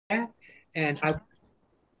And I,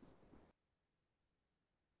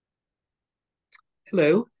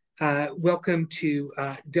 hello, welcome to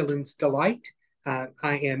Dylan's Delight. I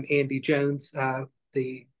am Andy Jones,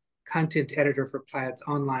 the content editor for Plaid's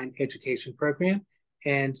online education program.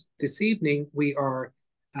 And this evening we are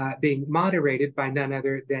being moderated by none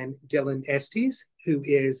other than Dylan Estes, who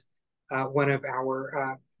is one of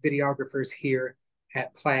our videographers here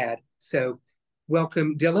at Plaid. So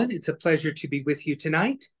welcome, Dylan. It's a pleasure to be with you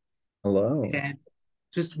tonight. Hello. And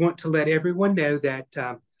just want to let everyone know that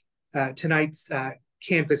tonight's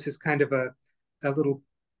canvas is kind of a little,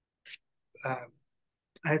 uh,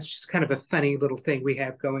 it's just kind of a funny little thing we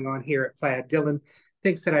have going on here at Plaid. Dylan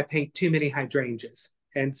thinks that I paint too many hydrangeas.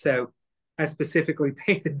 And so I specifically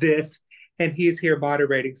painted this, and he's here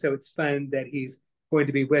moderating. So it's fun that he's going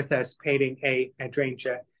to be with us painting a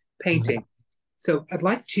hydrangea painting. So I'd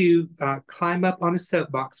like to climb up on a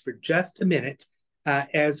soapbox for just a minute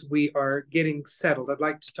as we are getting settled. I'd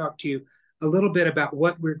like to talk to you a little bit about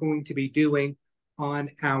what we're going to be doing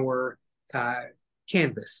on our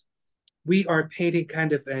canvas. We are painting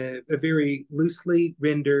kind of a very loosely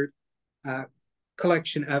rendered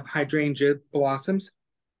collection of hydrangea blossoms.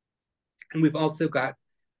 And we've also got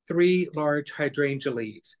 3 large hydrangea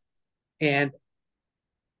leaves. And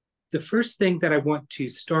the first thing that I want to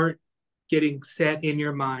start getting set in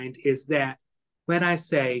your mind is that when I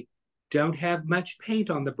say don't have much paint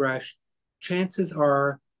on the brush, chances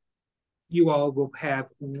are you all will have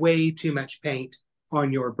way too much paint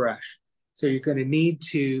on your brush. So you're going to need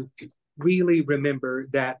to really remember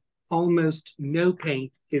that almost no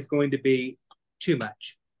paint is going to be too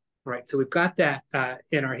much. All right, so we've got that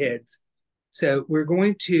in our heads. So we're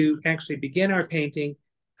going to actually begin our painting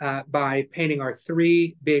by painting our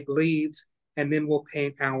 3 big leaves, and then we'll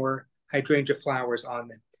paint our hydrangea flowers on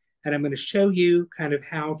them. And I'm going to show you kind of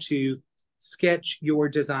how to sketch your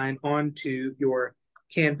design onto your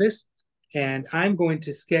canvas. And I'm going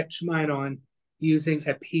to sketch mine on using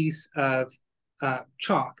a piece of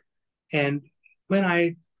chalk. And when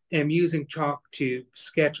I am using chalk to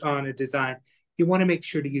sketch on a design, you want to make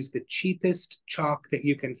sure to use the cheapest chalk that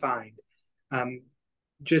you can find.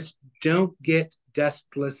 Just don't get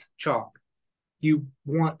dustless chalk. You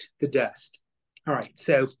want the dust. All right,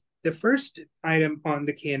 so the first item on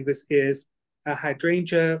the canvas is a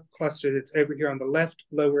hydrangea cluster that's over here on the left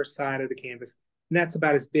lower side of the canvas. And that's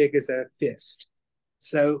about as big as a fist.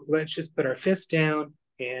 So let's just put our fist down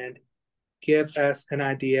and give us an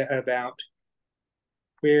idea about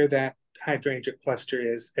where that hydrangea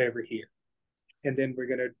cluster is over here. And then we're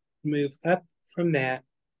going to move up from that,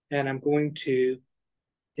 and I'm going to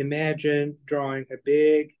imagine drawing a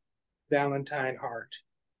big Valentine heart.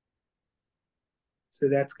 So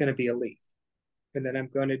that's going to be a leaf. And then I'm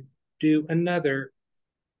going to do another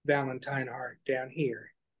Valentine heart down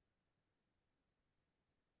here.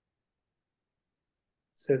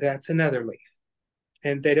 So that's another leaf.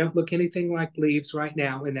 And they don't look anything like leaves right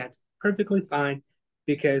now, and that's perfectly fine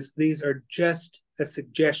because these are just a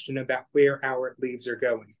suggestion about where our leaves are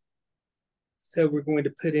going. So we're going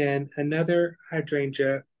to put in another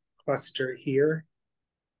hydrangea cluster here.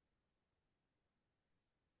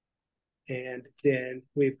 And then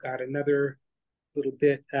we've got another little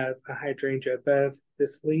bit of a hydrangea above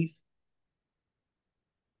this leaf.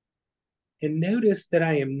 And notice that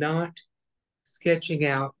I am not sketching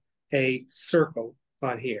out a circle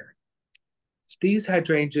on here. These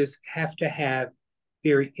hydrangeas have to have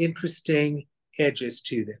very interesting edges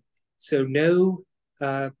to them. So no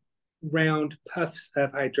round puffs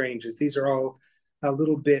of hydrangeas. These are all a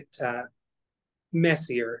little bit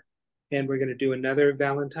messier. And we're going to do another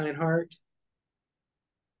Valentine heart.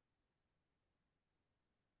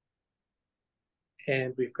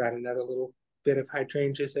 And we've got another little bit of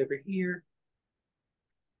hydrangeas over here.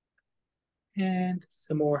 And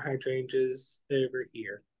some more hydrangeas over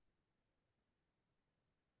here.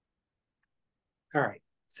 All right,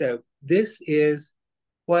 so this is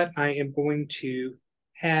what I am going to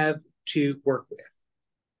have to work with.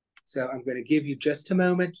 So I'm going to give you just a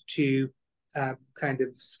moment to kind of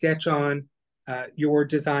sketch on your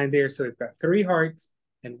design there. So we've got 3 hearts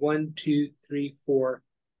and 1, 2, 3, 4,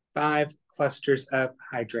 5 clusters of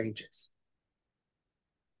hydrangeas.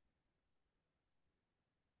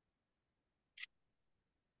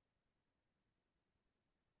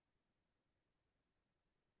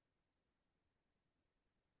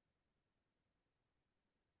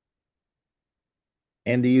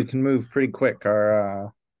 Andy, you can move pretty quick.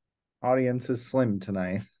 Our audience is slim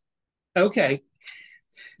tonight. Okay,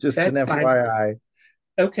 Just an that's fine. FYI.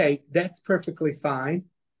 Okay, that's perfectly fine.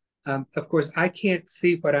 Of course, I can't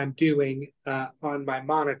see what I'm doing on my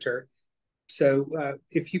monitor. So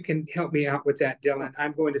if you can help me out with that, Dylan,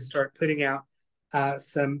 I'm going to start putting out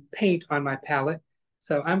some paint on my palette.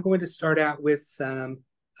 So I'm going to start out with some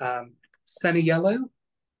sunny yellow,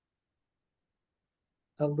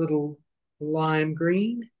 a little lime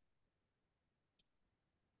green,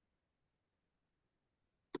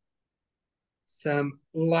 some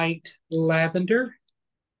light lavender,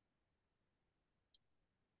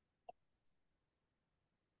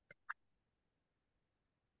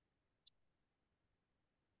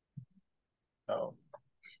 Oh.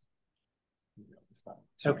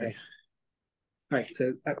 okay. All right,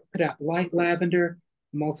 so I put out light lavender.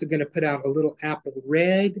 I'm also going to put out a little apple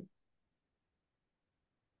red.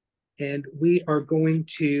 And we are going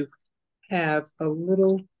to have a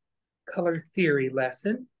little color theory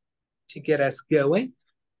lesson to get us going.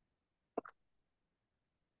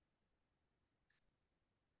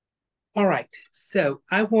 All right, so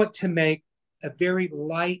I want to make a very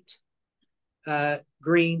light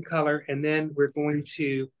green color, and then we're going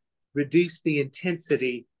to reduce the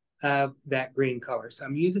intensity of that green color. So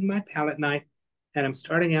I'm using my palette knife, and I'm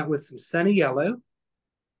starting out with some sunny yellow,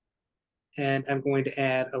 and I'm going to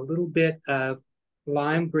add a little bit of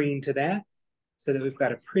lime green to that so that we've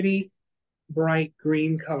got a pretty bright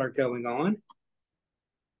green color going on.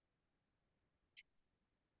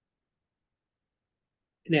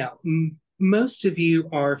 Now, most of you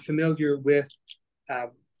are familiar with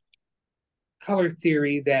color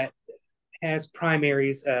theory that has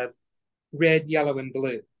primaries of red, yellow, and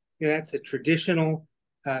blue. That's a traditional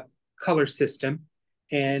color system.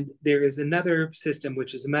 And there is another system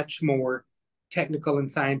which is much more technical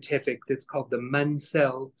and scientific that's called the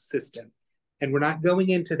Munsell system. And we're not going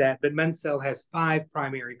into that, but Munsell has 5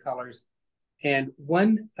 primary colors. And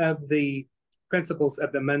one of the principles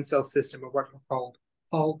of the Munsell system are what are called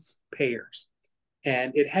false pairs.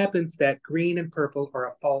 And it happens that green and purple are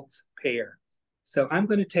a false pair. So I'm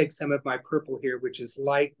going to take some of my purple here, which is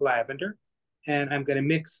light lavender, and I'm going to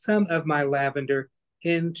mix some of my lavender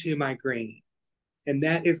into my green. And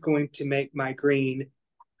that is going to make my green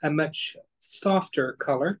a much softer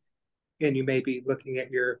color. And you may be looking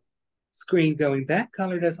at your screen going, that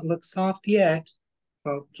color doesn't look soft yet.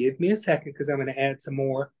 Well, give me a second because I'm going to add some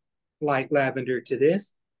more light lavender to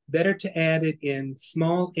this. Better to add it in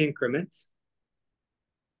small increments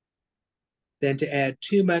than to add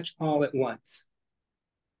too much all at once.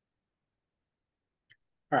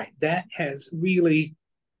 All right, that has really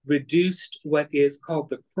reduced what is called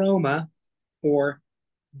the chroma, or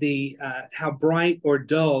the how bright or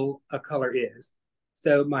dull a color is.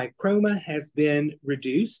 So my chroma has been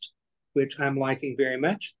reduced, which I'm liking very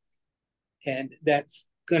much. And that's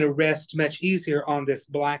going to rest much easier on this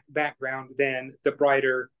black background than the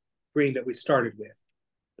brighter green that we started with.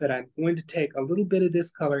 But I'm going to take a little bit of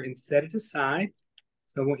this color and set it aside.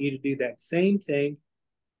 So I want you to do that same thing.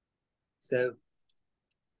 So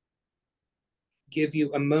give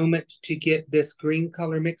you a moment to get this green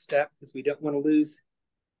color mixed up because we don't want to lose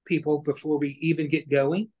people before we even get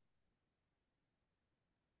going.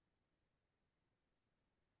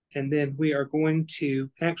 And then we are going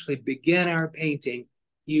to actually begin our painting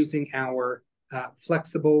using our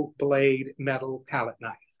flexible blade metal palette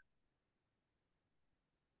knife.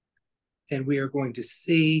 And we are going to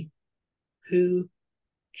see who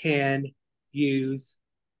can use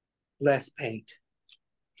less paint.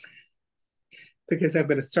 Because I'm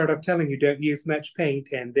going to start off telling you don't use much paint,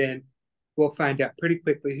 and then we'll find out pretty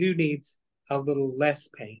quickly who needs a little less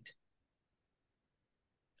paint.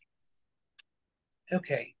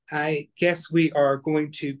 Okay, I guess we are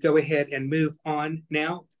going to go ahead and move on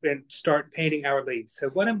now and start painting our leaves. So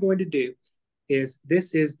what I'm going to do is,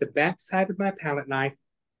 this is the back side of my palette knife,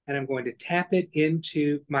 and I'm going to tap it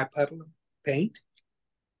into my puddle of paint.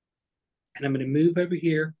 And I'm going to move over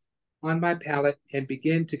here on my palette and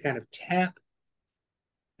begin to kind of tap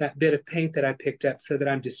that bit of paint that I picked up so that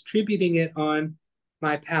I'm distributing it on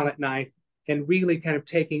my palette knife and really kind of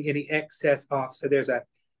taking any excess off. So there's a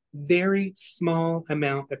very small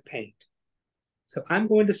amount of paint. So I'm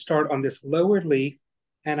going to start on this lower leaf,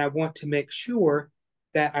 and I want to make sure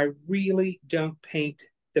that I really don't paint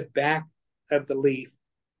the back of the leaf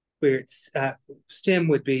where its stem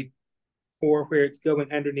would be, or where it's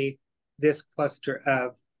going underneath this cluster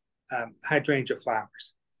of hydrangea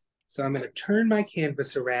flowers. So I'm going to turn my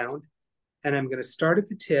canvas around, and I'm going to start at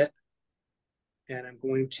the tip, and I'm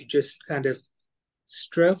going to just kind of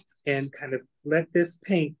stroke and kind of let this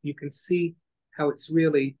paint, you can see how it's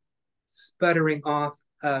really sputtering off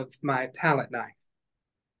of my palette knife.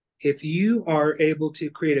 If you are able to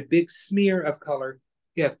create a big smear of color,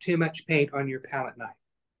 you have too much paint on your palette knife.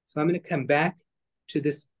 So I'm going to come back to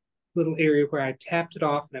this little area where I tapped it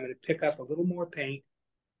off, and I'm going to pick up a little more paint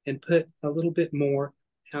and put a little bit more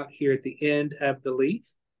out here at the end of the leaf.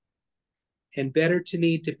 And better to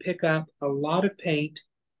need to pick up a lot of paint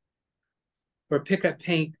or pick up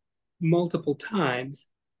paint multiple times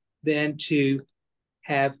than to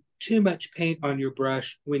have too much paint on your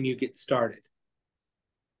brush when you get started.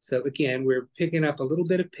 So again, we're picking up a little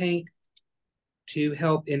bit of paint to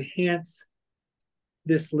help enhance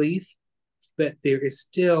this leaf, but there is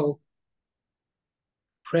still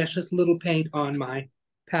precious little paint on my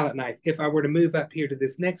palette knife. If I were to move up here to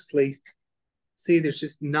this next leaf, see, there's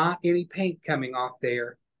just not any paint coming off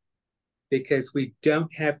there because we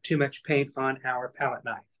don't have too much paint on our palette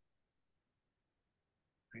knife.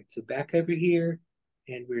 All right, so back over here,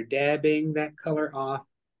 and we're dabbing that color off,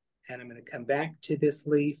 and I'm going to come back to this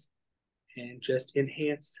leaf and just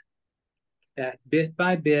enhance that bit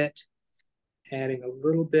by bit, adding a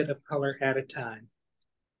little bit of color at a time.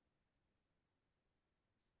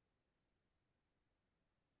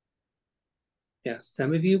 Now,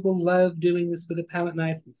 some of you will love doing this with a palette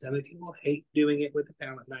knife, and some of you will hate doing it with a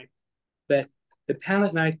palette knife. But the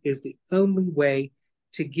palette knife is the only way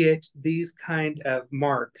to get these kind of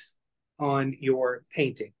marks on your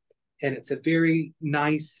painting. And it's a very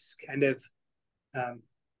nice kind of,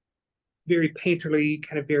 very painterly,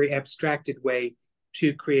 kind of very abstracted way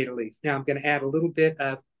to create a leaf. Now I'm going to add a little bit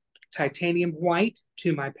of titanium white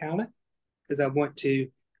to my palette because I want to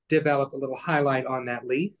develop a little highlight on that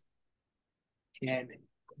leaf. And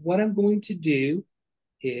what I'm going to do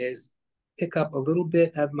is pick up a little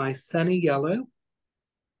bit of my sunny yellow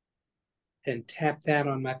and tap that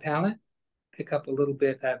on my palette. Pick up a little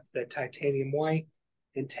bit of the titanium white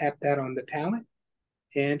and tap that on the palette.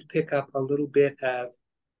 And pick up a little bit of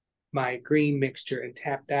my green mixture and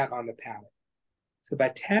tap that on the palette. So by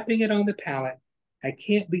tapping it on the palette, I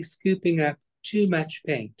can't be scooping up too much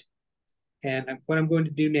paint. And what I'm going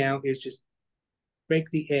to do now is just break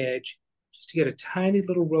the edge just to get a tiny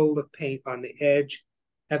little roll of paint on the edge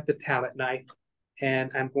of the palette knife.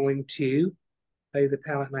 And I'm going to lay the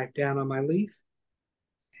palette knife down on my leaf.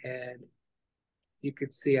 And you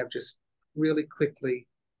can see I've just really quickly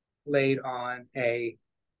laid on a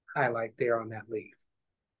highlight there on that leaf.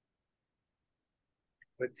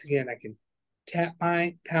 Once again, I can tap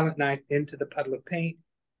my palette knife into the puddle of paint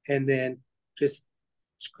and then just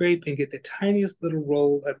scrape and get the tiniest little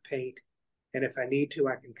roll of paint. And if I need to,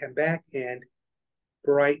 I can come back and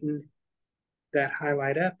brighten that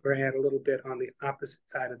highlight up or add a little bit on the opposite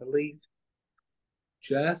side of the leaf.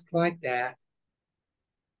 Just like that.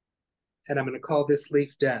 And I'm going to call this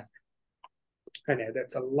leaf done. I know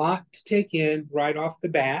that's a lot to take in right off the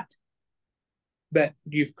bat, but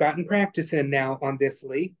you've gotten practice in now on this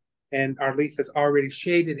leaf, and our leaf is already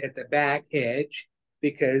shaded at the back edge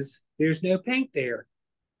because there's no paint there.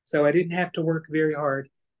 So I didn't have to work very hard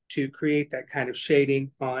to create that kind of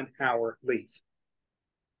shading on our leaf.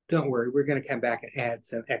 Don't worry, we're going to come back and add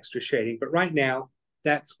some extra shading, but right now,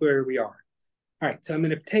 that's where we are. All right, so I'm going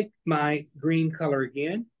to take my green color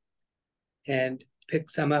again and pick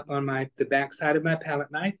some up on the back side of my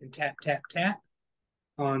palette knife and tap, tap, tap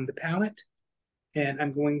on the palette. And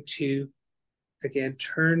I'm going to, again,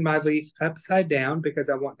 turn my leaf upside down because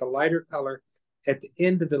I want the lighter color at the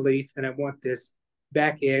end of the leaf, and I want this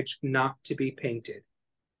back edge not to be painted.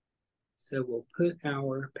 So we'll put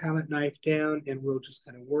our palette knife down and we'll just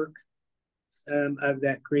kind of work some of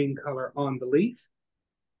that green color on the leaf.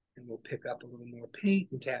 And we'll pick up a little more paint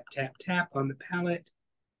and tap, tap, tap on the palette.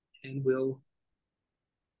 And we'll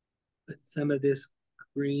put some of this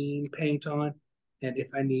green paint on. And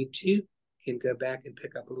if I need to, can go back and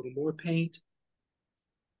pick up a little more paint.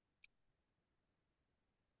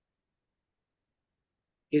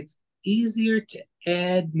 It's easier to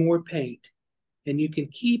add more paint, and you can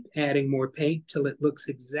keep adding more paint till it looks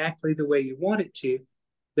exactly the way you want it to.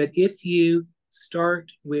 But if you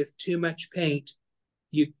start with too much paint,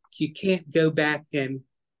 you can't go back and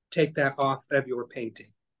take that off of your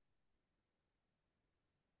painting.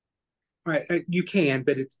 All right, you can,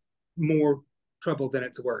 but it's more trouble than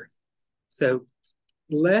it's worth. So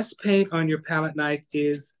less paint on your palette knife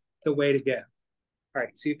is the way to go. All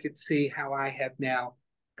right, so you can see how I have now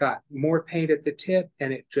got more paint at the tip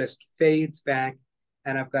and it just fades back,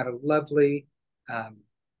 and I've got a lovely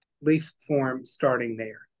leaf form starting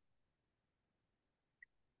there.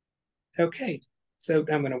 Okay, so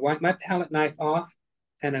I'm going to wipe my palette knife off,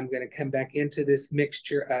 and I'm going to come back into this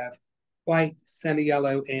mixture of white, sunny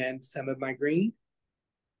yellow, and some of my green.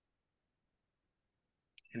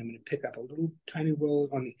 And I'm going to pick up a little tiny roll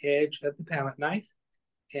on the edge of the palette knife,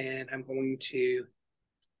 and I'm going to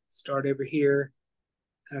start over here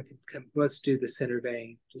I can come, let's do the center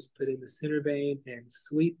vein. Just put in the center vein and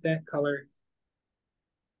sweep that color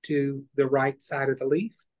to the right side of the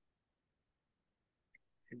leaf.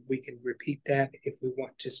 And we can repeat that if we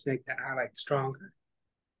want to just make that highlight stronger.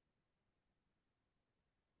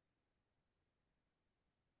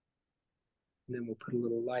 And then we'll put a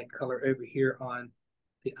little light color over here on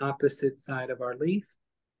the opposite side of our leaf.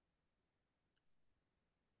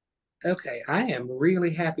 Okay, I am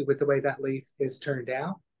really happy with the way that leaf is turned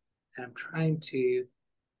out. And I'm trying to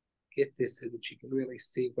get this so that you can really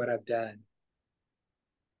see what I've done.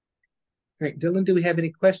 All right, Dylan, do we have any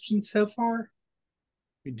questions so far?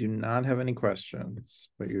 We do not have any questions,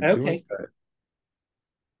 but you're Okay. doing good.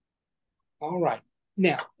 All right.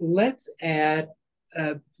 Now, let's add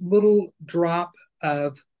a little drop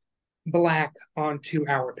of black onto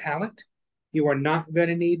our palette. You are not going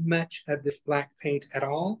to need much of this black paint at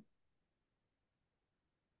all.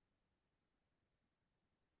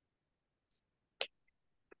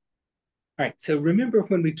 All right, so remember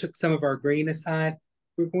when we took some of our green aside,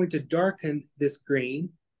 we're going to darken this green,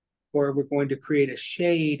 or we're going to create a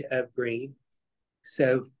shade of green.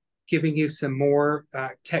 So giving you some more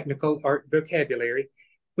technical art vocabulary.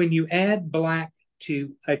 When you add black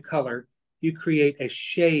to a color, you create a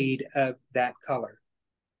shade of that color.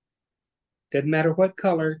 Doesn't matter what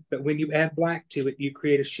color, but when you add black to it, you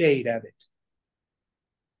create a shade of it.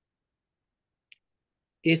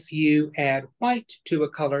 If you add white to a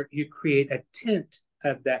color, you create a tint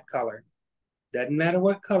of that color. Doesn't matter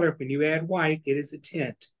what color, when you add white, it is a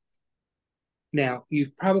tint. Now,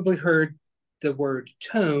 you've probably heard the word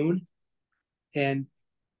tone, and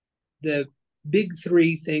the big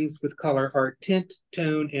three things with color are tint,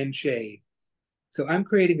 tone, and shade. So I'm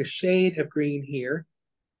creating a shade of green here,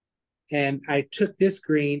 and I took this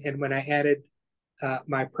green, and when I added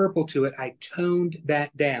my purple to it, I toned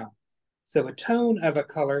that down. So a tone of a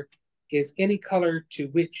color is any color to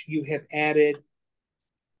which you have added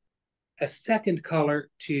a second color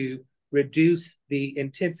to reduce the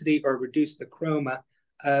intensity or reduce the chroma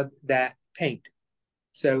of that paint.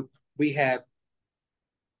 So we have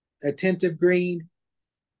a tint of green,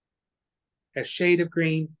 a shade of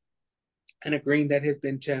green, and a green that has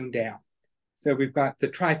been toned down. So we've got the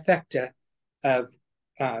trifecta of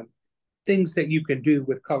things that you can do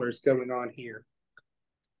with colors going on here.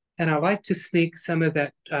 And I like to sneak some of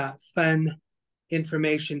that fun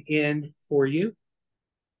information in for you,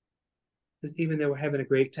 because even though we're having a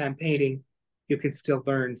great time painting, you can still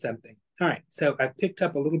learn something. All right, so I've picked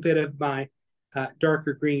up a little bit of my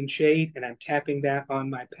darker green shade, and I'm tapping that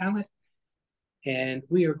on my palette. And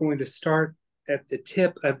we are going to start at the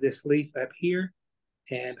tip of this leaf up here,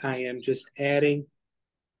 and I am just adding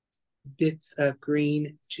bits of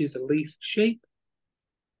green to the leaf shape.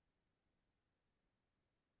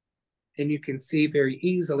 And you can see very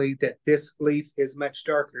easily that this leaf is much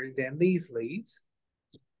darker than these leaves.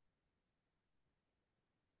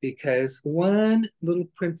 Because one little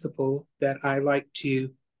principle that I like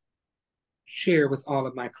to share with all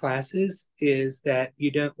of my classes is that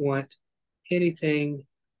you don't want anything,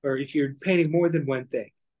 or if you're painting more than one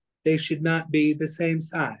thing, they should not be the same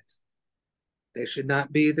size. They should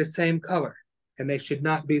not be the same color, and they should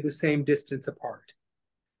not be the same distance apart.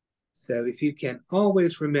 So if you can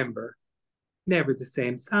always remember, never the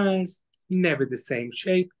same size, never the same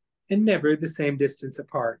shape, and never the same distance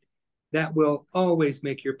apart, that will always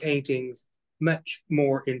make your paintings much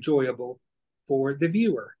more enjoyable for the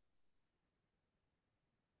viewer.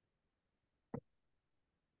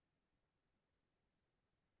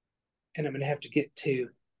 And I'm going to have to get to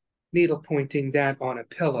needle pointing that on a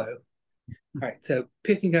pillow. All right, so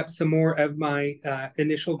picking up some more of my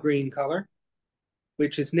initial green color,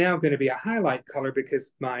 which is now going to be a highlight color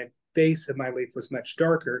because my base of my leaf was much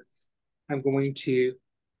darker. I'm going to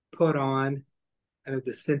put on kind of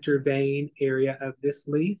the center vein area of this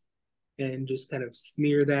leaf and just kind of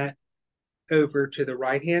smear that over to the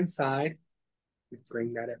right-hand side.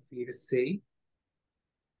 Bring that up for you to see.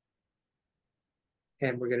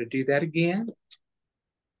 And we're going to do that again.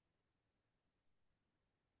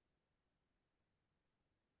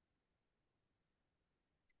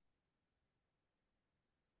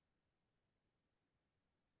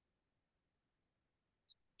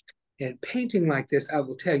 And painting like this, I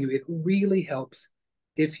will tell you, it really helps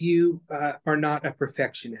if you are not a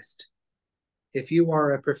perfectionist. If you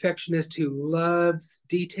are a perfectionist who loves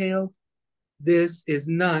detail, this is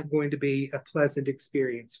not going to be a pleasant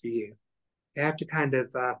experience for you. You have to kind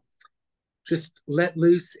of just let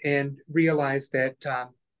loose and realize that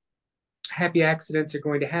happy accidents are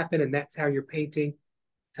going to happen, and that's how your painting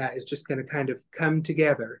is just going to kind of come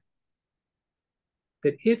together.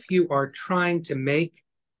 But if you are trying to make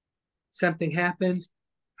something happen,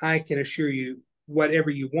 I can assure you whatever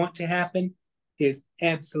you want to happen is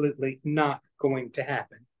absolutely not going to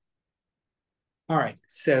happen. All right,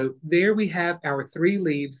 so there we have our 3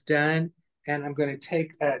 leaves done, and I'm going to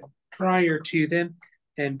take a dryer to them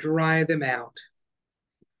and dry them out.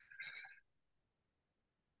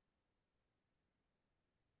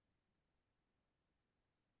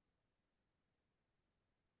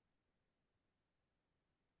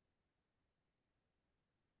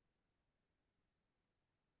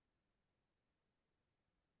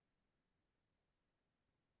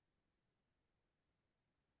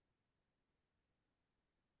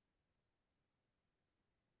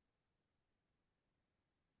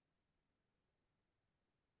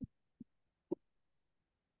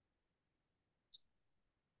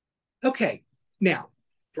 Okay, now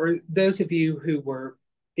for those of you who were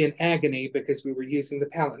in agony because we were using the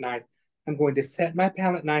palette knife, I'm going to set my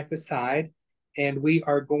palette knife aside, and we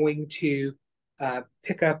are going to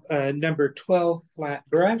pick up a number 12 flat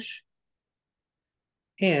brush,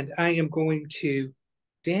 and I am going to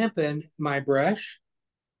dampen my brush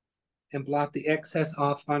and blot the excess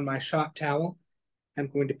off on my shop towel. I'm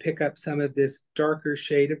going to pick up some of this darker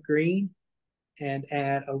shade of green and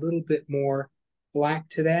add a little bit more black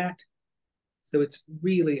to that. So it's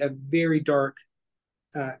really a very dark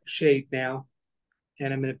shade now.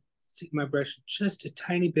 And I'm going to take my brush just a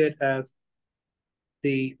tiny bit of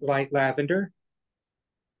the light lavender.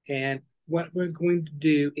 And what we're going to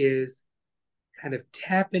do is kind of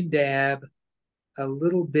tap and dab a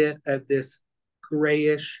little bit of this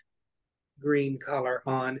grayish green color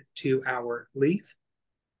on to our leaf.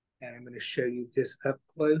 And I'm going to show you this up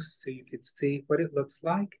close so you can see what it looks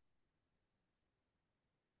like.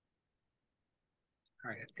 All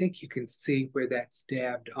right, I think you can see where that's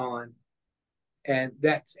dabbed on. And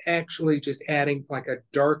that's actually just adding like a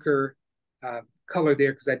darker color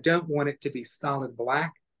there because I don't want it to be solid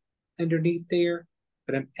black underneath there,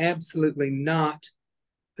 but I'm absolutely not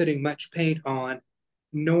putting much paint on,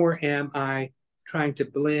 nor am I trying to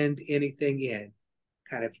blend anything in.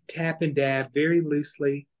 Kind of tap and dab very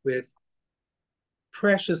loosely with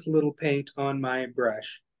precious little paint on my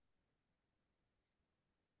brush.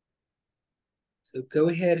 So go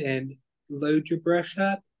ahead and load your brush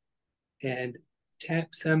up and tap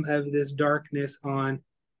some of this darkness on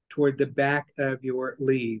toward the back of your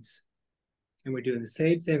leaves. And we're doing the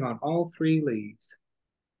same thing on all 3 leaves.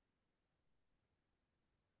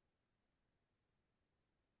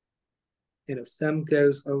 And if some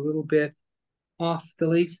goes a little bit off the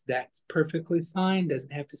leaf, that's perfectly fine.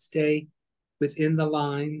 Doesn't have to stay within the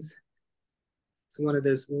lines. It's one of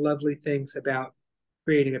those lovely things about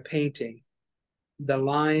creating a painting. The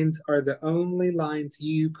lines are the only lines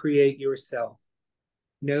you create yourself.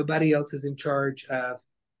 Nobody else is in charge of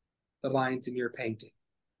the lines in your painting.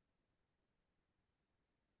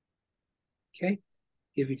 Okay,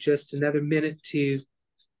 give you just another minute to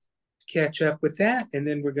catch up with that, and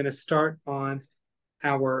then we're going to start on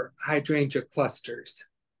our hydrangea clusters.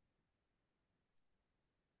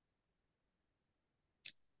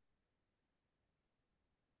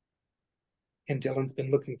 And Dylan's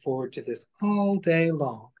been looking forward to this all day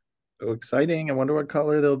long. So exciting. I wonder what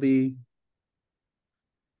color they'll be.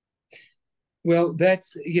 Well,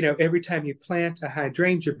 that's, every time you plant a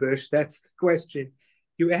hydrangea bush, that's the question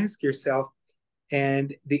you ask yourself.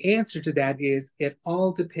 And the answer to that is it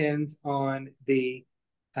all depends on the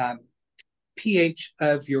pH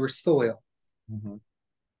of your soil. Mm-hmm.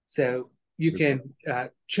 So you can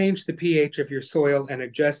change the pH of your soil and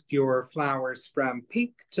adjust your flowers from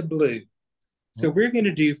pink to blue. So we're going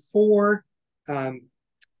to do 4 kind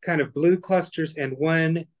of blue clusters and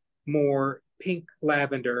 1 more pink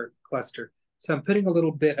lavender cluster. So I'm putting a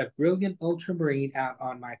little bit of brilliant ultramarine out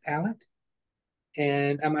on my palette.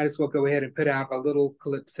 And I might as well go ahead and put out a little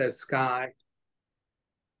Calypso Sky.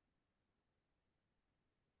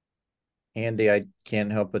 Andy, I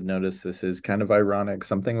can't help but notice this is kind of ironic.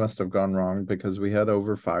 Something must have gone wrong because we had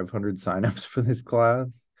over 500 signups for this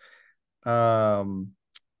class.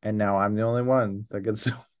 And now I'm the only one that gets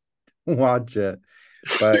to watch it.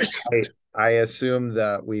 But I assume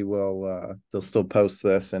that we will they'll still post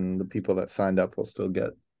this and the people that signed up will still get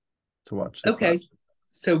to watch the Okay. class.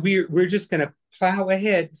 So we're just going to plow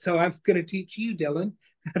ahead. So I'm going to teach you, Dylan,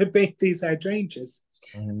 how to paint these hydrangeas.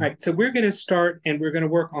 All right, so we're going to start and we're going to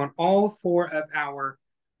work on all 4 of our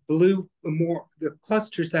blue, the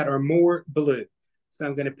clusters that are more blue. So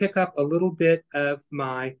I'm going to pick up a little bit of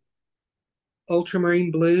my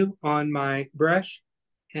ultramarine blue on my brush,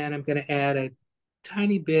 and I'm going to add a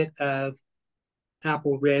tiny bit of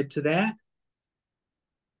apple red to that,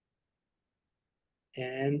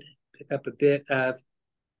 and pick up a bit of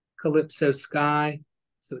Calypso Sky,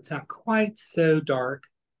 so it's not quite so dark.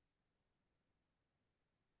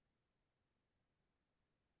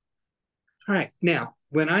 All right, now,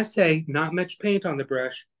 when I say not much paint on the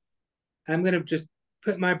brush, I'm going to just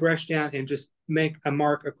put my brush down and just make a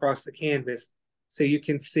mark across the canvas so you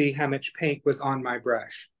can see how much paint was on my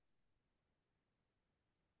brush.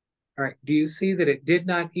 All right, do you see that it did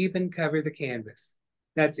not even cover the canvas?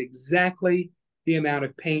 That's exactly the amount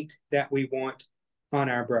of paint that we want on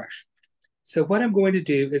our brush. So what I'm going to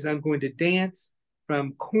do is I'm going to dance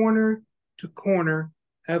from corner to corner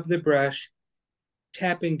of the brush,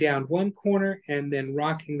 tapping down one corner and then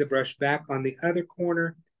rocking the brush back on the other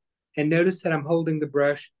corner. And notice that I'm holding the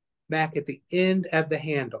brush back at the end of the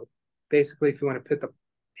handle. Basically, if you want to put the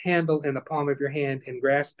handle in the palm of your hand and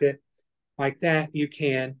grasp it like that, you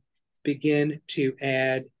can begin to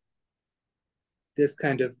add this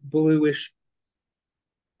kind of bluish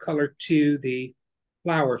color to the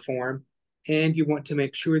flower form. And you want to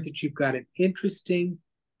make sure that you've got an interesting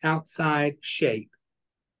outside shape.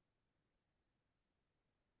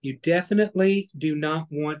 You definitely do not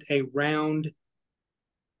want a round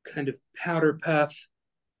kind of powder puff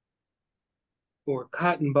or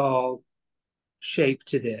cotton ball shape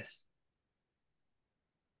to this.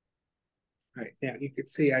 All right, now you can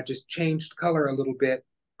see I just changed color a little bit,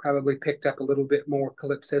 probably picked up a little bit more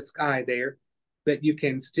Calypso Sky there, but you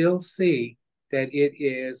can still see that it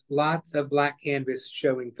is lots of black canvas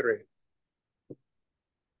showing through.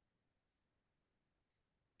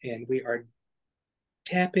 And we are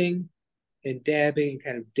tapping and dabbing and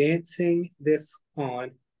kind of dancing this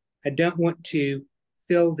on. I don't want to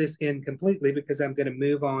fill this in completely because I'm going to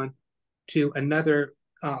move on to another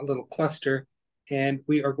little cluster, and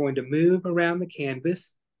we are going to move around the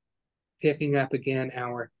canvas, picking up again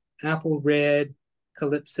our apple red,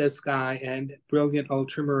 Calypso Sky, and brilliant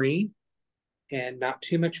ultramarine, and not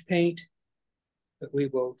too much paint, but we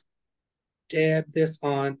will dab this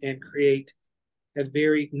on and create a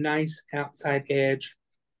very nice outside edge,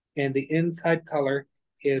 and the inside color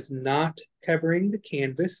is not covering the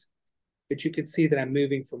canvas, but you can see that I'm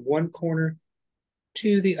moving from one corner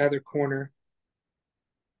to the other corner,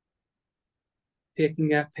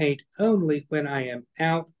 picking up paint only when I am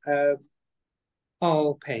out of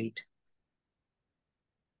all paint.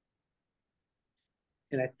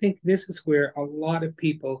 And I think this is where a lot of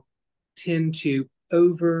people tend to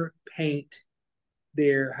overpaint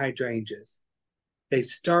their hydrangeas. They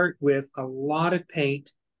start with a lot of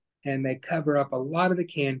paint and they cover up a lot of the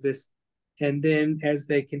canvas. And then as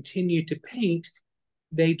they continue to paint,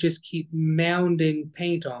 they just keep mounding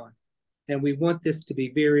paint on. And we want this to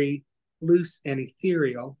be very loose and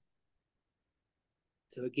ethereal.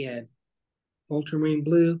 So again, ultramarine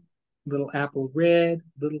blue, little apple red,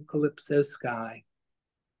 little Calypso Sky.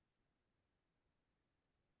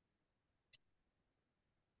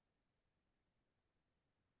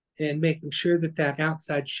 And making sure that that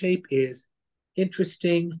outside shape is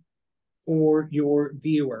interesting for your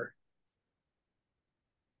viewer.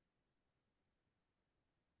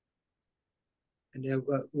 I know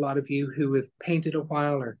a lot of you who have painted a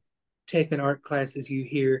while or taken art classes, you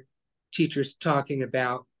hear teachers talking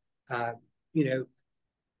about,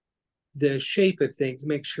 the shape of things.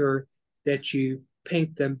 Make sure that you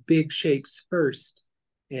paint them big shapes first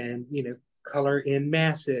and, color in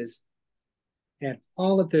masses. And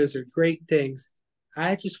all of those are great things.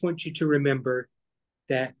 I just want you to remember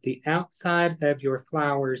that the outside of your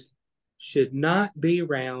flowers should not be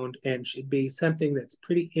round and should be something that's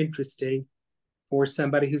pretty interesting for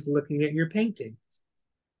somebody who's looking at your painting.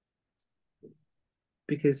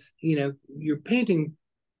 Because, you're painting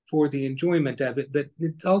for the enjoyment of it, but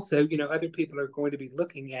it's also, other people are going to be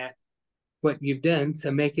looking at what you've done,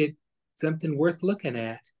 so make it something worth looking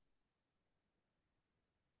at.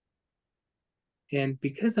 And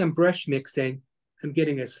because I'm brush mixing, I'm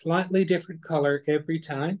getting a slightly different color every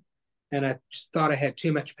time. And I just thought I had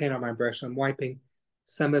too much paint on my brush, so I'm wiping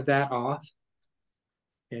some of that off.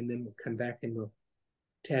 And then we'll come back and we'll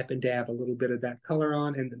tap and dab a little bit of that color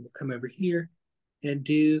on, and then we'll come over here and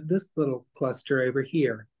do this little cluster over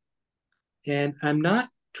here. And I'm not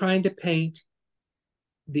trying to paint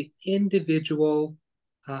the individual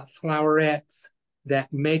flowerets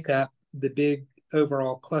that make up the big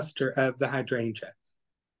overall cluster of the hydrangea.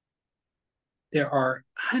 There are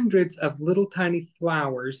hundreds of little tiny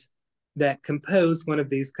flowers that compose one of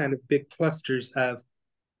these kind of big clusters of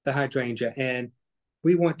the hydrangea. And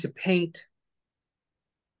we want to paint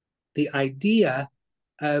the idea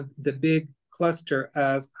of the big cluster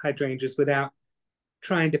of hydrangeas without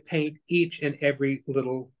trying to paint each and every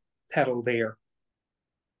little petal there.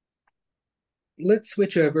 Let's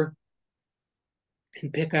switch over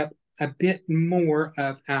and pick up a bit more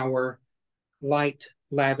of our light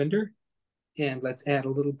lavender. And let's add a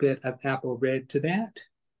little bit of apple red to that.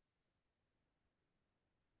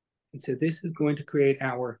 And so this is going to create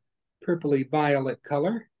our purpley violet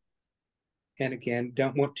color. And again,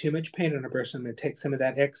 don't want too much paint on our brush. I'm going to take some of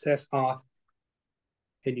that excess off.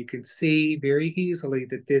 And you can see very easily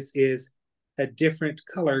that this is a different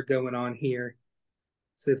color going on here.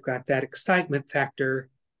 So we've got that excitement factor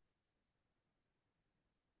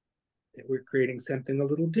that we're creating something a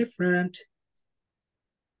little different.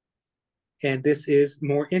 And this is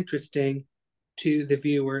more interesting to the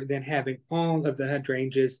viewer than having all of the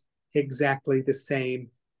hydrangeas exactly the same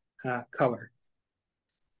color.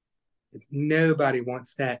 Because nobody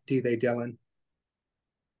wants that, do they, Dylan?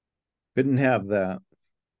 Couldn't have that.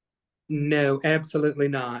 No, absolutely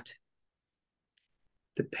not.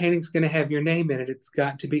 The painting's going to have your name in it. It's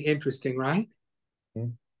got to be interesting, right?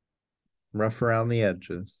 Rough around the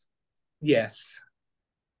edges. Yes.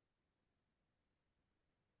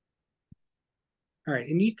 All right,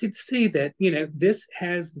 and you could see that, you know, this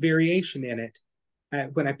has variation in it.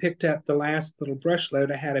 When I picked up the last little brush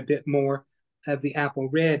load, I had a bit more of the apple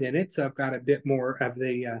red in it, so I've got a bit more of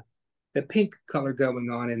the pink color going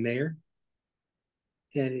on in there.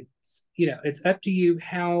 And it's, you know, it's up to you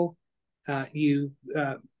how you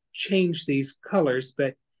change these colors,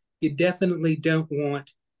 but you definitely don't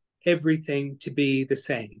want everything to be the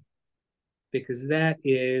same, because that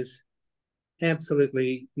is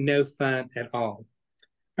absolutely no fun at all.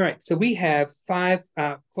 All right, so we have 5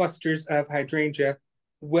 clusters of hydrangea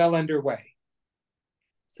well underway.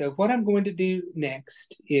 So what I'm going to do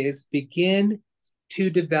next is begin to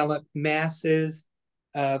develop masses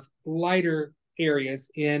of lighter areas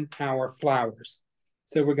in our flowers.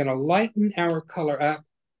 So we're going to lighten our color up,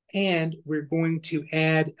 and we're going to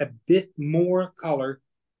add a bit more color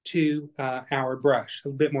to our brush, a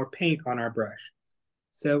bit more paint on our brush.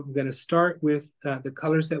 So we're going to start with the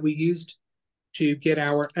colors that we used to get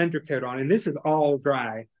our undercoat on. And this is all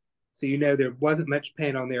dry. So you know there wasn't much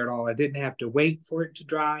paint on there at all. I didn't have to wait for it to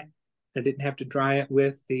dry. I didn't have to dry it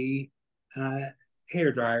with the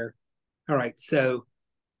hair dryer. All right, so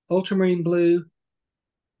ultramarine blue,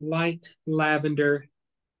 light lavender,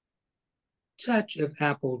 touch of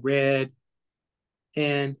apple red,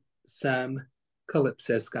 and some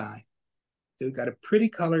Calypso Sky. So we've got a pretty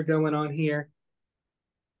color going on here.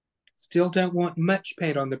 Still don't want much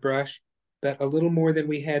paint on the brush, but a little more than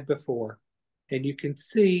we had before. And you can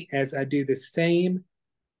see as I do the same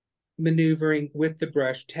maneuvering with the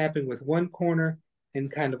brush, tapping with one corner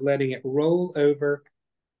and kind of letting it roll over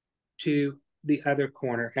to the other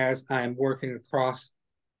corner as I'm working across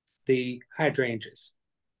the hydrangeas.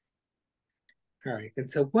 All right, and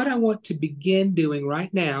so what I want to begin doing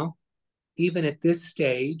right now, even at this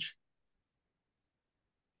stage,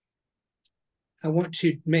 I want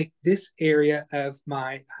to make this area of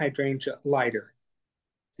my hydrangea lighter.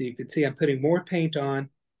 So you can see I'm putting more paint on,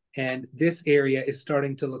 and this area is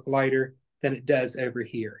starting to look lighter than it does over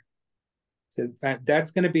here. So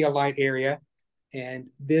that's going to be a light area, and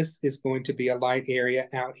this is going to be a light area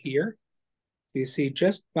out here. So you see,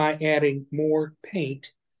 just by adding more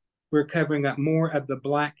paint, we're covering up more of the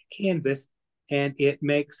black canvas, and it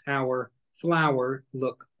makes our flower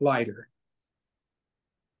look lighter.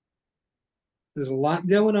 There's a lot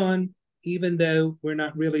going on, even though we're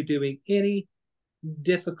not really doing any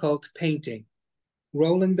difficult painting.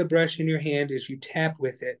 Rolling the brush in your hand as you tap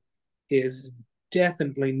with it is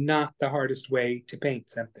definitely not the hardest way to paint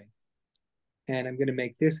something. And I'm going to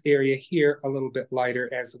make this area here a little bit lighter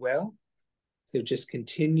as well. So just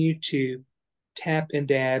continue to tap and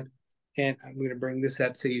dab. And I'm going to bring this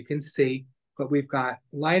up so you can see, but we've got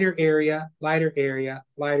lighter area, lighter area,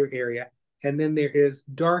 lighter area. And then there is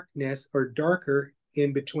darkness or darker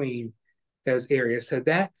in between those areas. So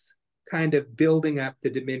that's kind of building up the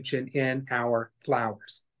dimension in our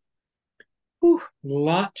flowers. Whew, a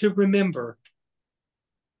lot to remember.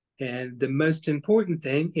 And the most important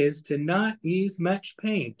thing is to not use much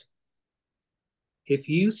paint. If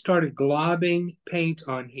you started globbing paint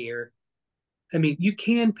on here, I mean, you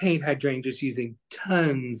can paint hydrangeas using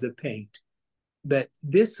tons of paint, but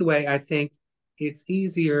this way, I think it's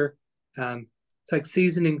easier. It's like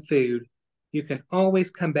seasoning food. You can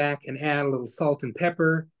always come back and add a little salt and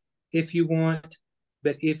pepper if you want,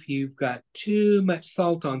 but if you've got too much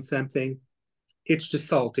salt on something, it's just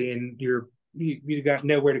salty and you got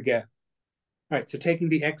nowhere to go. All right, so taking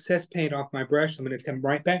the excess paint off my brush, I'm going to come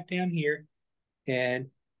right back down here and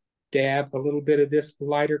dab a little bit of this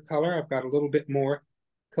lighter color. I've got a little bit more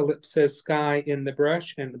Calypso Sky in the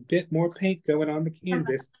brush and a bit more paint going on the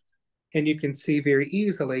canvas. And you can see very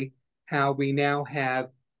easily how we now have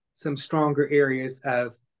some stronger areas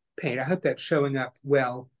of paint. I hope that's showing up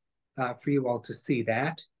well for you all to see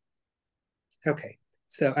that. Okay,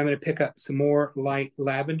 so I'm going to pick up some more light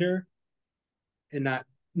lavender and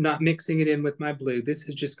not mixing it in with my blue. This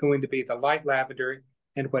is just going to be the light lavender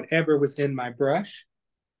and whatever was in my brush,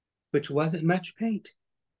 which wasn't much paint.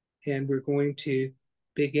 And we're going to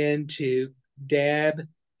begin to dab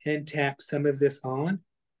and tap some of this on,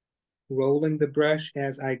 rolling the brush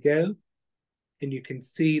as I go. And you can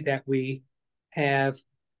see that we have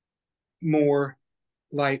more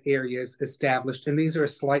light areas established. And these are a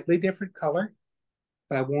slightly different color.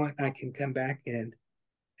 If I want, I can come back and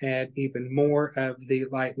add even more of the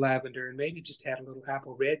light lavender and maybe just add a little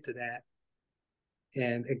apple red to that.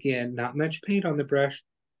 And again, not much paint on the brush,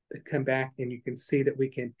 but come back and you can see that we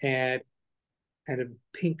can add kind of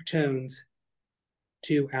pink tones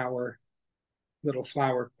to our little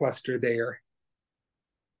flower cluster there.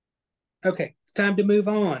 Okay, it's time to move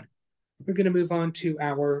on. We're going to move on to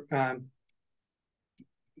our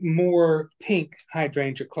more pink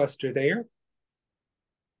hydrangea cluster there.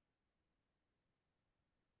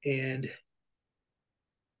 And I'm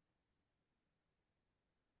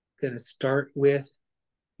going to start with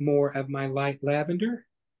more of my light lavender.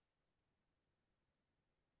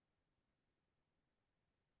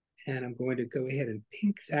 And I'm going to go ahead and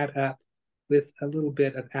pink that up with a little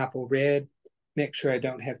bit of apple red. Make sure I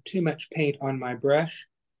don't have too much paint on my brush.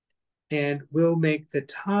 And we'll make the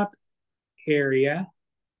top area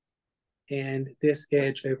and this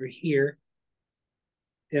edge over here.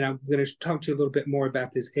 And I'm going to talk to you a little bit more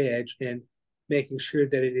about this edge and making sure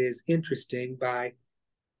that it is interesting by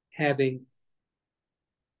having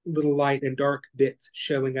little light and dark bits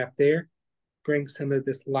showing up there. Bring some of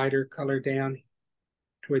this lighter color down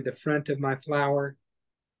toward the front of my flower.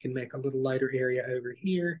 Can make a little lighter area over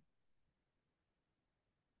here.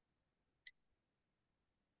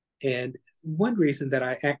 And one reason that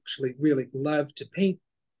I actually really love to paint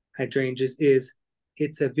hydrangeas is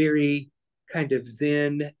it's a very kind of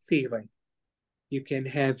zen feeling. You can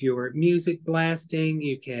have your music blasting,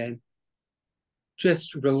 you can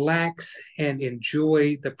just relax and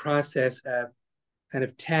enjoy the process of kind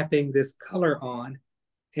of tapping this color on.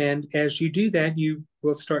 And as you do that, you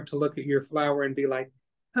will start to look at your flower and be like,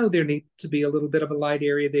 oh, there needs to be a little bit of a light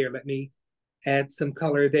area there. Let me add some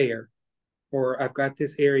color there. Or I've got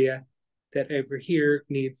this area that over here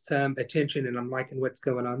needs some attention and I'm liking what's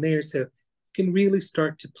going on there. So you can really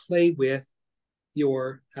start to play with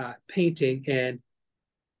your painting and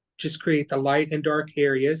just create the light and dark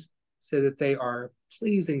areas so that they are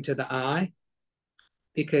pleasing to the eye.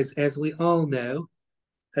 Because as we all know,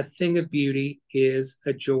 a thing of beauty is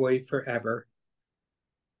a joy forever.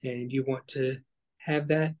 And you want to have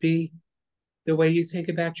that be the way you think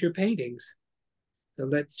about your paintings. So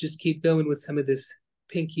let's just keep going with some of this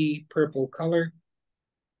pinky purple color,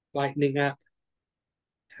 lightening up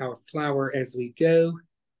our flower as we go,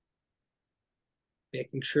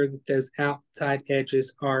 making sure that those outside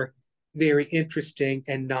edges are very interesting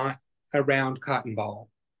and not a round cotton ball.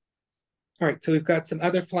 All right, so we've got some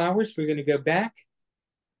other flowers. We're going to go back.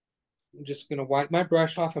 I'm just going to wipe my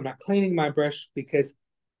brush off. I'm not cleaning my brush because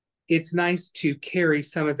it's nice to carry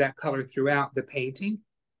some of that color throughout the painting.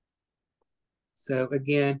 So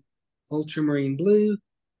again, Ultramarine Blue,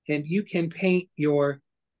 and you can paint your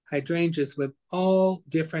hydrangeas with all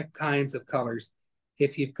different kinds of colors.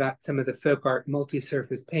 If you've got some of the FolkArt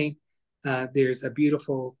multi-surface paint, there's a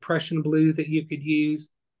beautiful Prussian blue that you could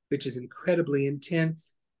use, which is incredibly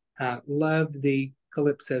intense. Love the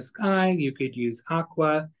Calypso Sky. You could use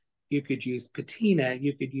Aqua. You could use Patina.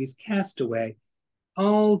 You could use Castaway.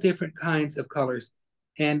 All different kinds of colors,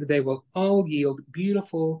 and they will all yield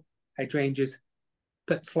beautiful hydrangeas,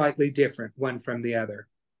 but slightly different one from the other.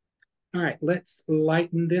 All right, let's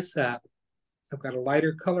lighten this up. I've got a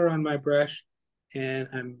lighter color on my brush, and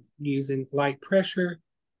I'm using light pressure,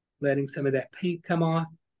 letting some of that paint come off.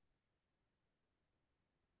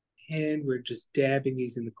 And we're just dabbing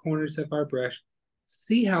using the corners of our brush.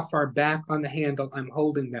 See how far back on the handle I'm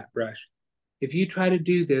holding that brush. If you try to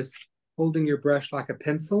do this holding your brush like a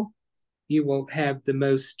pencil, you will have the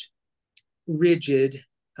most rigid,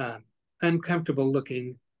 uncomfortable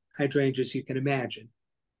looking hydrangeas you can imagine.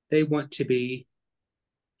 They want to be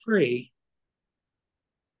free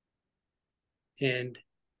and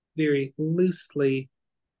very loosely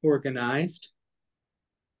organized.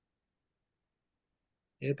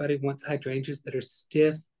 Everybody wants hydrangeas that are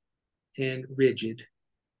stiff and rigid.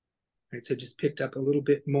 All right, so just picked up a little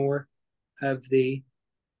bit more of the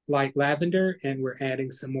light lavender, and we're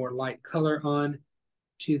adding some more light color on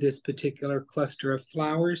to this particular cluster of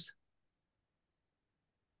flowers.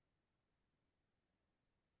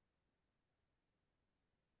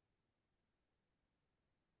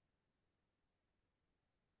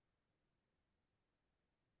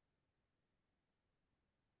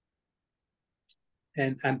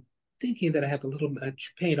 And I'm thinking that I have a little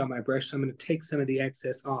much paint on my brush, so I'm going to take some of the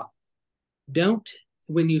excess off. Don't,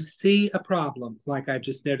 when you see a problem, like I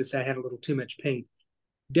just noticed I had a little too much paint,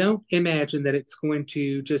 don't imagine that it's going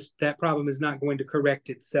to just, that problem is not going to correct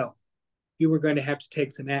itself. You are going to have to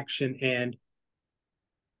take some action and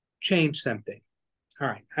change something. All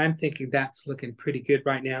right, I'm thinking that's looking pretty good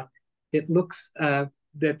right now. It looks that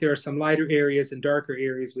there are some lighter areas and darker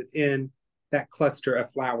areas within that cluster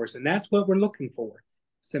of flowers, and that's what we're looking for,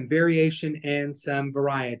 some variation and some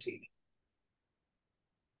variety.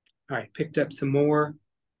 All right, picked up some more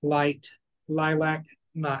light lilac,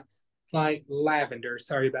 not light lavender,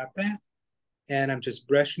 sorry about that. And I'm just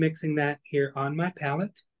brush mixing that here on my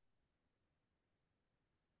palette.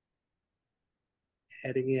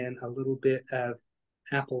 Adding in a little bit of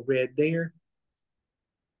apple red there.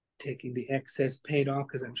 Taking the excess paint off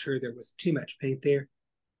because I'm sure there was too much paint there.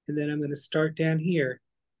 And then I'm going to start down here.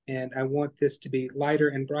 And I want this to be lighter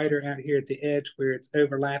and brighter out here at the edge where it's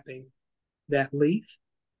overlapping that leaf.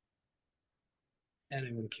 And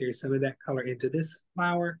I'm going to carry some of that color into this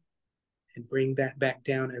flower and bring that back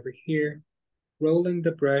down over here, rolling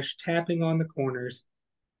the brush, tapping on the corners,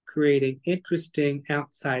 creating interesting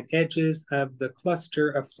outside edges of the cluster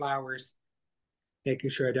of flowers,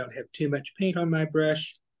 making sure I don't have too much paint on my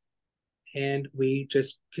brush. And we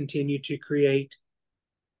just continue to create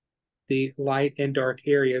the light and dark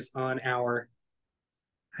areas on our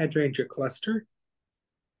hydrangea cluster.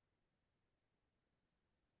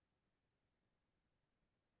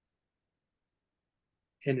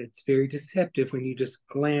 And it's very deceptive when you just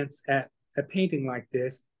glance at a painting like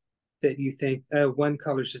this that you think, oh, one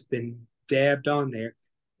color's just been dabbed on there.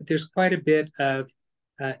 But there's quite a bit of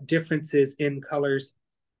differences in colors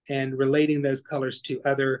and relating those colors to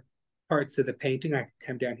other parts of the painting. I could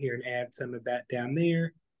come down here and add some of that down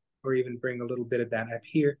there, or even bring a little bit of that up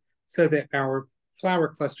here, so that our flower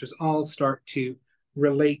clusters all start to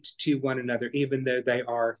relate to one another, even though they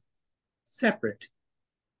are separate.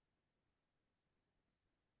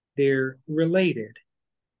 They're related,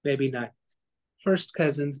 maybe not first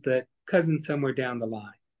cousins, but cousins somewhere down the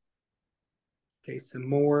line. Okay, some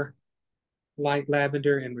more light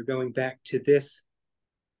lavender, and we're going back to this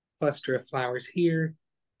cluster of flowers here,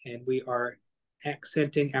 and we are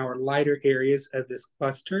accenting our lighter areas of this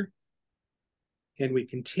cluster. And we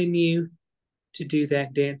continue to do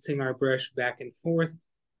that, dancing our brush back and forth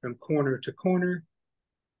from corner to corner.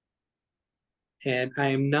 And I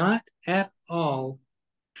am not at all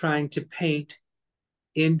trying to paint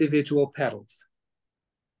individual petals.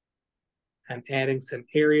 I'm adding some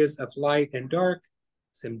areas of light and dark,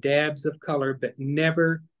 some dabs of color, but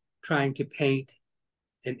never trying to paint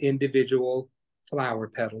an individual flower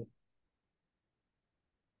petal.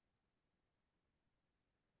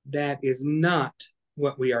 That is not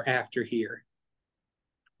what we are after here.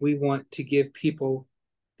 We want to give people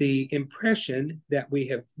the impression that we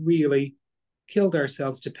have really killed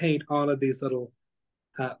ourselves to paint all of these little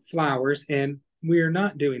flowers, and we are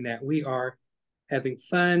not doing that. We are having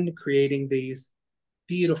fun creating these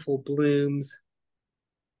beautiful blooms,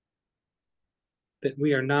 but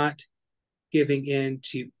we are not giving in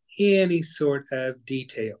to any sort of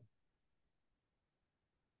detail.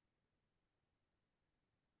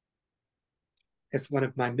 As one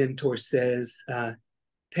of my mentors says,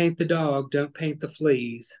 paint the dog, don't paint the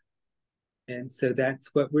fleas. And so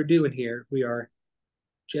that's what we're doing here. We are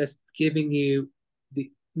just giving you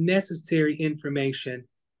the necessary information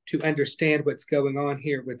to understand what's going on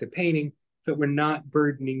here with the painting, but we're not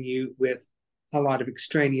burdening you with a lot of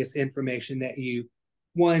extraneous information that you,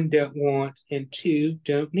 one, don't want, and two,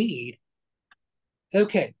 don't need.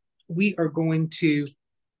 Okay, we are going to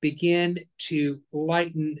begin to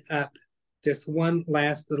lighten up this one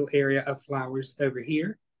last little area of flowers over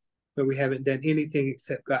here, where we haven't done anything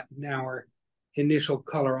except gotten our initial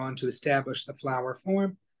color on to establish the flower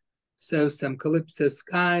form. So some Calypso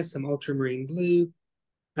Sky, some Ultramarine Blue.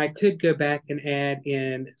 I could go back and add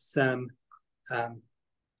in some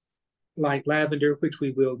light lavender, which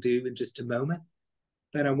we will do in just a moment.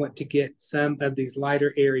 But I want to get some of these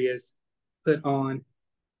lighter areas put on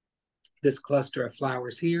this cluster of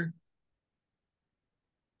flowers here.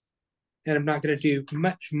 And I'm not going to do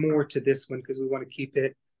much more to this one because we want to keep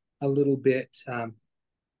it a little bit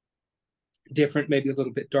different, maybe a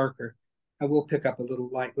little bit darker. I will pick up a little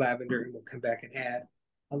light lavender and we'll come back and add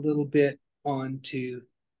a little bit onto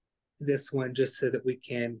this one just so that we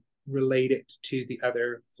can relate it to the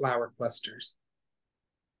other flower clusters.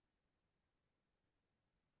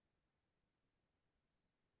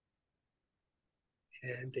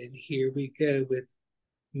 And then here we go with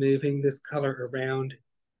moving this color around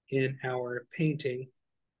in our painting.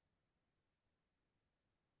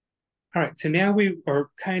 All right, so now we are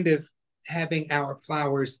kind of having our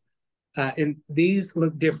flowers, and these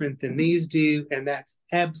look different than these do, and that's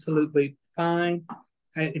absolutely fine.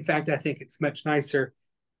 In fact, I think it's much nicer.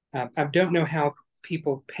 I don't know how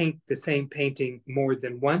people paint the same painting more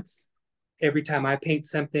than once. Every time I paint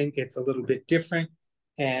something, it's a little bit different,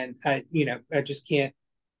 and I just can't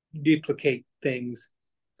duplicate things.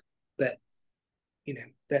 But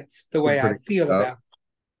that's the way I feel about.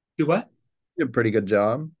 Do what? You did a pretty good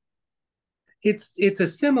job. It's a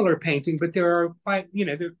similar painting, but there are quite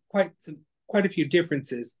a few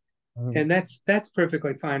differences, and that's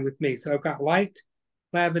perfectly fine with me. So I've got light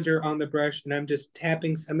lavender on the brush, and I'm just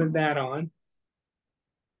tapping some of that on,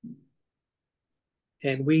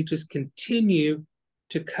 and we just continue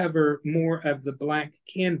to cover more of the black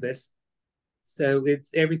canvas, so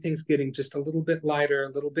everything's getting just a little bit lighter,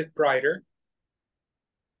 a little bit brighter,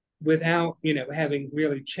 without having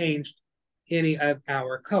really changed any of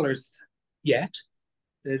our colors yet.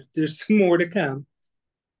 There's more to come.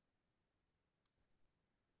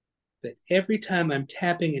 But every time I'm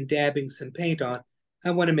tapping and dabbing some paint on, I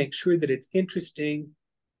want to make sure that it's interesting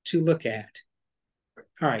to look at.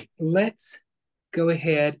 All right, let's go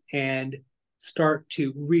ahead and start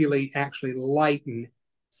to really actually lighten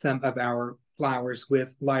some of our flowers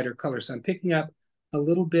with lighter colors. So I'm picking up a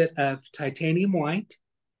little bit of titanium white,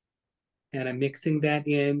 and I'm mixing that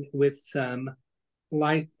in with some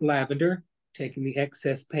light lavender, taking the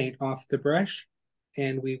excess paint off the brush,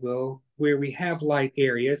 and we will, where we have light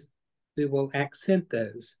areas, we will accent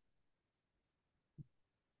those.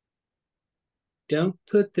 Don't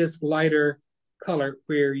put this lighter color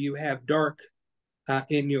where you have dark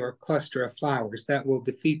in your cluster of flowers. That will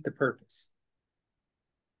defeat the purpose.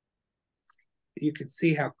 You can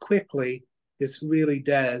see how quickly this really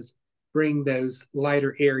does bring those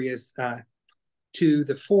lighter areas to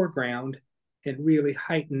the foreground and really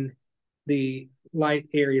heighten the light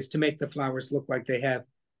areas to make the flowers look like they have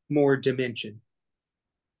more dimension.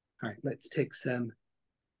 All right, let's take some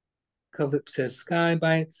Calypso Sky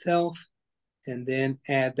by itself and then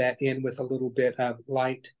add that in with a little bit of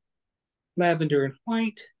light lavender and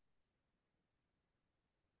white.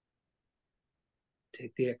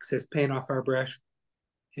 Take the excess paint off our brush,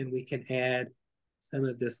 and we can add some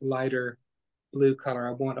of this lighter blue color.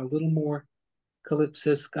 I want a little more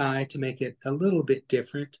Calypso Sky to make it a little bit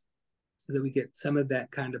different, so that we get some of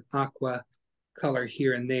that kind of aqua color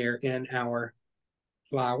here and there in our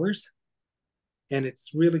flowers. And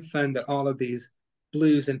it's really fun that all of these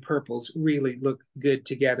blues and purples really look good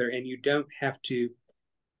together, and you don't have to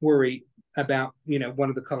worry about one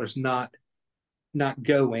of the colors not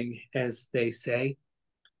going, as they say,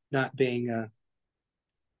 not being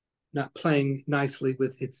not playing nicely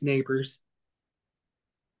with its neighbors.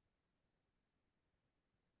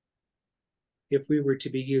 If we were to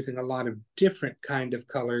be using a lot of different kind of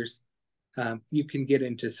colors, you can get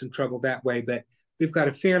into some trouble that way, but we've got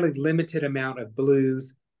a fairly limited amount of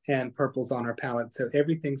blues and purples on our palette, so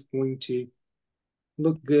everything's going to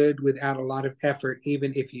look good without a lot of effort,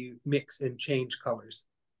 even if you mix and change colors.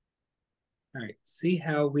 All right, see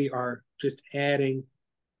how we are just adding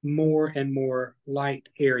more and more light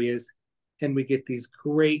areas, and we get these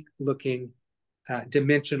great looking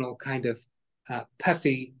dimensional kind of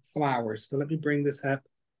puffy flowers. So let me bring this up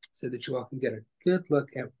so that you all can get a good look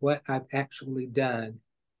at what I've actually done.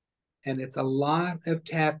 And it's a lot of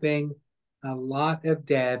tapping, a lot of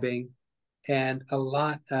dabbing, and a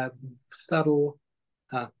lot of subtle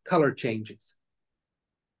color changes.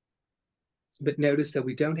 But notice that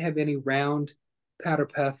we don't have any round powder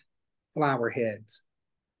puff flower heads.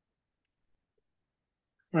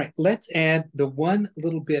 All right, let's add the one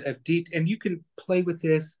little bit of detail, and you can play with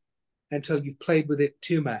this until you've played with it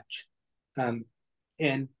too much.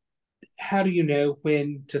 And how do you know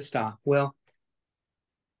when to stop? Well,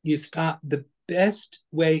 you stop. The best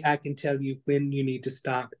way I can tell you when you need to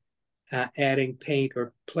stop adding paint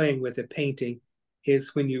or playing with a painting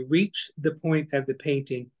is when you reach the point of the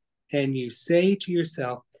painting and you say to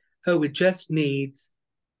yourself, oh, it just needs,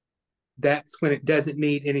 that's when it doesn't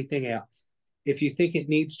need anything else. If you think it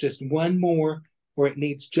needs just one more or it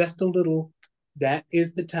needs just a little, that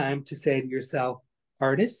is the time to say to yourself,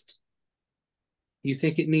 artist, you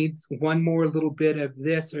think it needs one more little bit of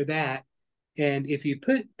this or that, and if you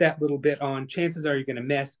put that little bit on, chances are you're going to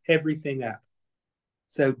mess everything up.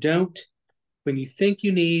 So don't, when you think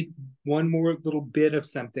you need one more little bit of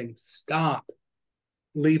something, stop,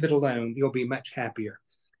 leave it alone. You'll be much happier.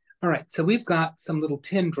 All right, so we've got some little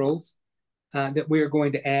tendrils that we're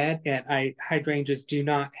going to add, and hydrangeas do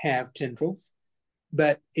not have tendrils,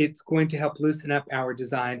 but it's going to help loosen up our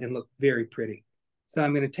design and look very pretty. So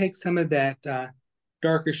I'm going to take some of that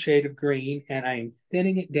darker shade of green, and I am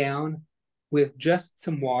thinning it down with just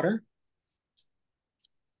some water.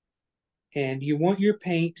 And you want your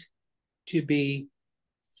paint to be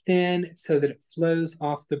thin so that it flows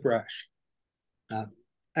off the brush.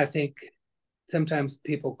 I think sometimes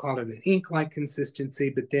people call it an ink-like consistency,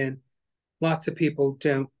 but then lots of people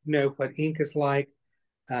don't know what ink is like.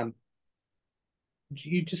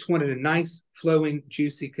 You just wanted a nice, flowing,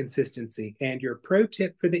 juicy consistency. And your pro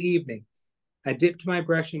tip for the evening, I dipped my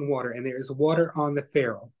brush in water and there is water on the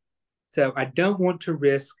ferrule. So I don't want to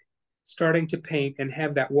risk starting to paint and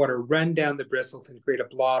have that water run down the bristles and create a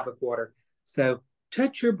blob of water. So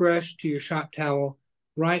touch your brush to your shop towel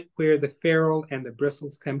right where the ferrule and the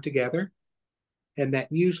bristles come together. And that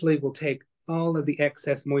usually will take all of the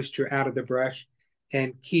excess moisture out of the brush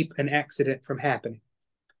and keep an accident from happening.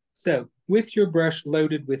 So with your brush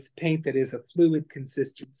loaded with paint that is a fluid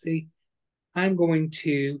consistency, I'm going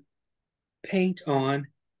to paint on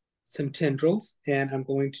some tendrils, and I'm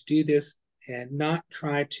going to do this and not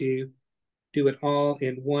try to do it all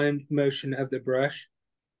in one motion of the brush.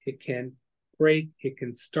 It can break, it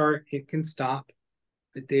can start, it can stop,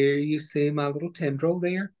 but there you see my little tendril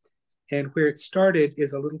there, and where it started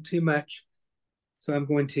is a little too much, so I'm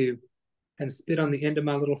going to kind of spit on the end of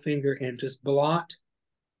my little finger and just blot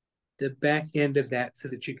the back end of that so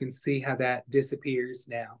that you can see how that disappears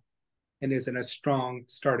now and is in a strong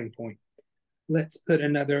starting point. Let's put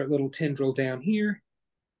another little tendril down here.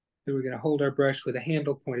 Then we're going to hold our brush with a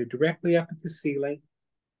handle pointed directly up at the ceiling.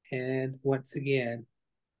 And once again,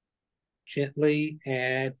 gently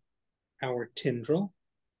add our tendril.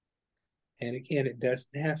 And again, it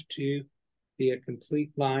doesn't have to be a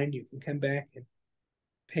complete line. You can come back and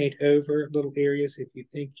paint over little areas if you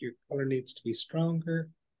think your color needs to be stronger.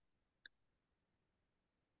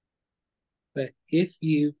 But if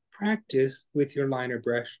you practice with your liner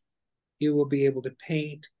brush, you will be able to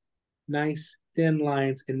paint nice thin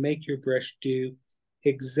lines and make your brush do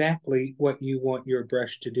exactly what you want your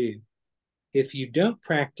brush to do. If you don't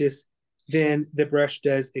practice, then the brush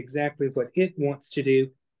does exactly what it wants to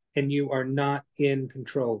do, and you are not in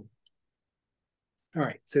control. All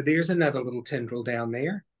right, so there's another little tendril down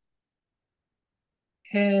there.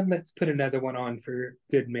 And let's put another one on for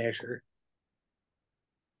good measure.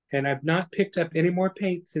 And I've not picked up any more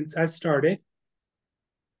paint since I started.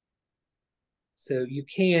 So you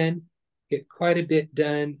can get quite a bit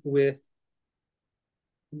done with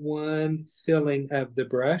one filling of the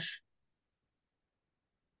brush.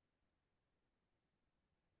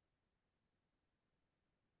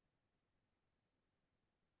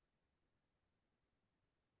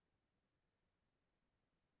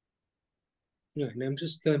 All right, now I'm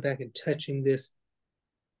just going back and touching this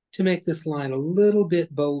to make this line a little bit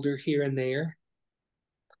bolder here and there.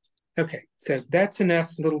 Okay, so that's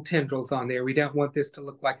enough little tendrils on there. We don't want this to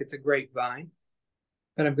look like it's a grapevine.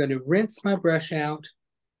 But I'm going to rinse my brush out,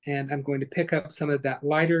 and I'm going to pick up some of that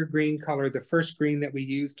lighter green color, the first green that we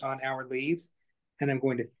used on our leaves, and I'm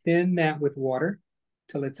going to thin that with water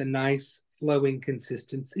till it's a nice flowing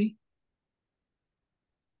consistency.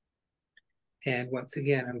 And once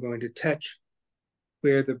again, I'm going to touch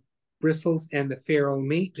where the bristles and the ferrule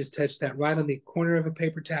meet. Just touch that right on the corner of a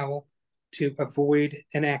paper towel to avoid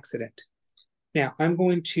an accident. Now I'm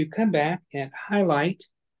going to come back and highlight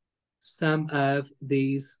some of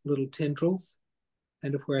these little tendrils,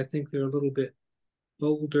 and of where I think they're a little bit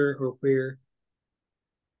bolder or where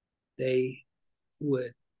they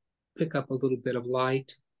would pick up a little bit of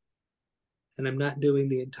light. And I'm not doing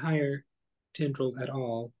the entire tendril at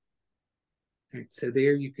all. All right, so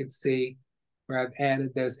there you can see where I've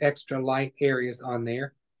added those extra light areas on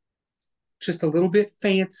there. Just a little bit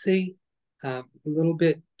fancy, a little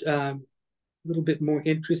bit more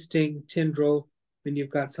interesting tendril when you've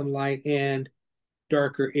got some light and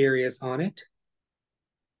darker areas on it.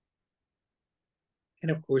 And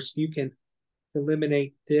of course, you can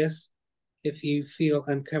eliminate this if you feel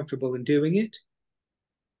uncomfortable in doing it.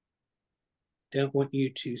 Don't want you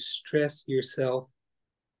to stress yourself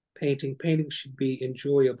painting. Painting should be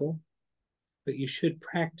enjoyable, but you should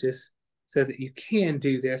practice so that you can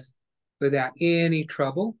do this without any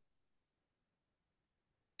trouble.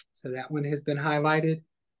 So that one has been highlighted,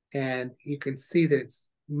 and you can see that it's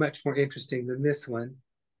much more interesting than this one,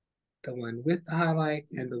 the one with the highlight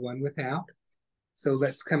and the one without. So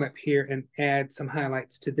let's come up here and add some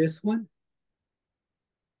highlights to this one.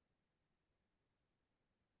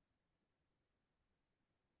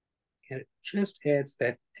 And it just adds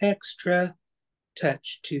that extra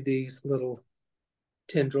touch to these little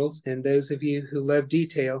tendrils. And those of you who love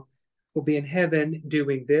detail will be in heaven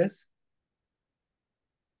doing this. .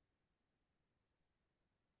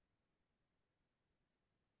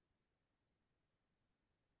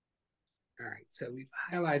 All right, so we've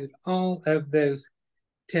highlighted all of those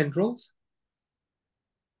tendrils.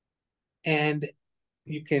 And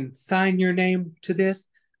you can sign your name to this.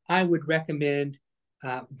 I would recommend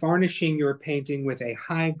varnishing your painting with a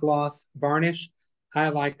high gloss varnish. I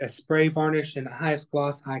like a spray varnish and the highest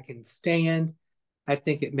gloss I can stand. I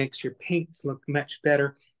think it makes your paints look much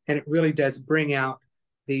better, and it really does bring out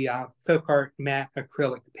the FolkArt matte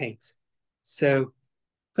acrylic paints. So,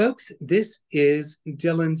 folks, this is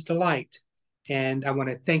Dylan's Delight, and I want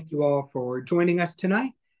to thank you all for joining us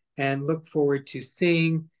tonight and look forward to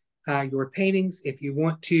seeing your paintings. If you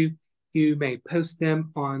want to, you may post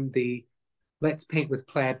them on the Let's Paint with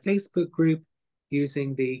Plaid Facebook group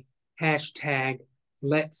using the hashtag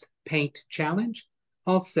Let's Paint Challenge.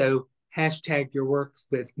 Also, hashtag your works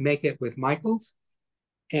with Make It with Michaels.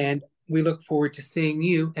 And we look forward to seeing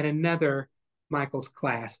you in another Michaels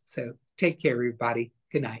class. So take care, everybody.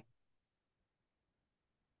 Good night.